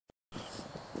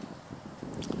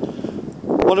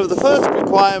One of the first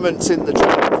requirements in the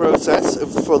training process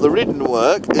for the ridden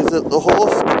work is that the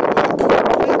horse can work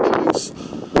completely loose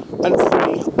and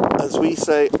free, as we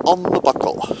say, on the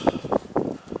buckle.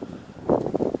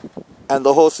 And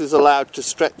the horse is allowed to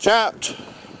stretch out,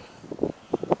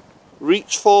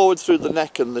 reach forward through the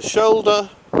neck and the shoulder,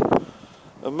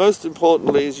 and most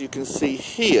importantly, as you can see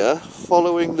here,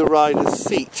 following the rider's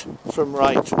seat from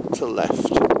right to left.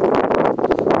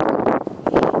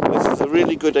 This is a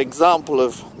really good example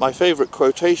of my favourite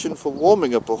quotation for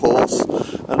warming up a horse,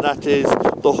 and that is,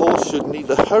 the horse should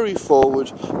neither hurry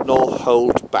forward nor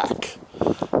hold back.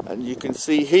 And you can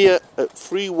see here at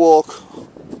free walk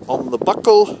on the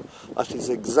buckle, that is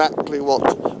exactly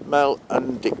what Mel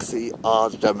and Dixie are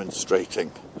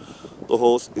demonstrating. The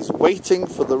horse is waiting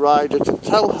for the rider to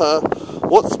tell her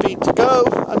what speed to go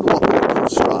and what length of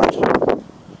stride.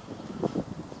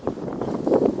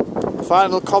 The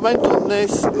final comment on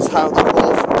this is how the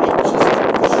horse reaches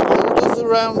the shoulders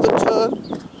around the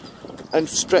turn and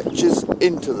stretches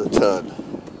into the turn.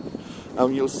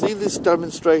 And you'll see this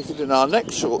demonstrated in our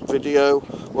next short video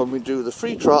when we do the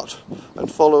free trot and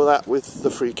follow that with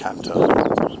the free canter.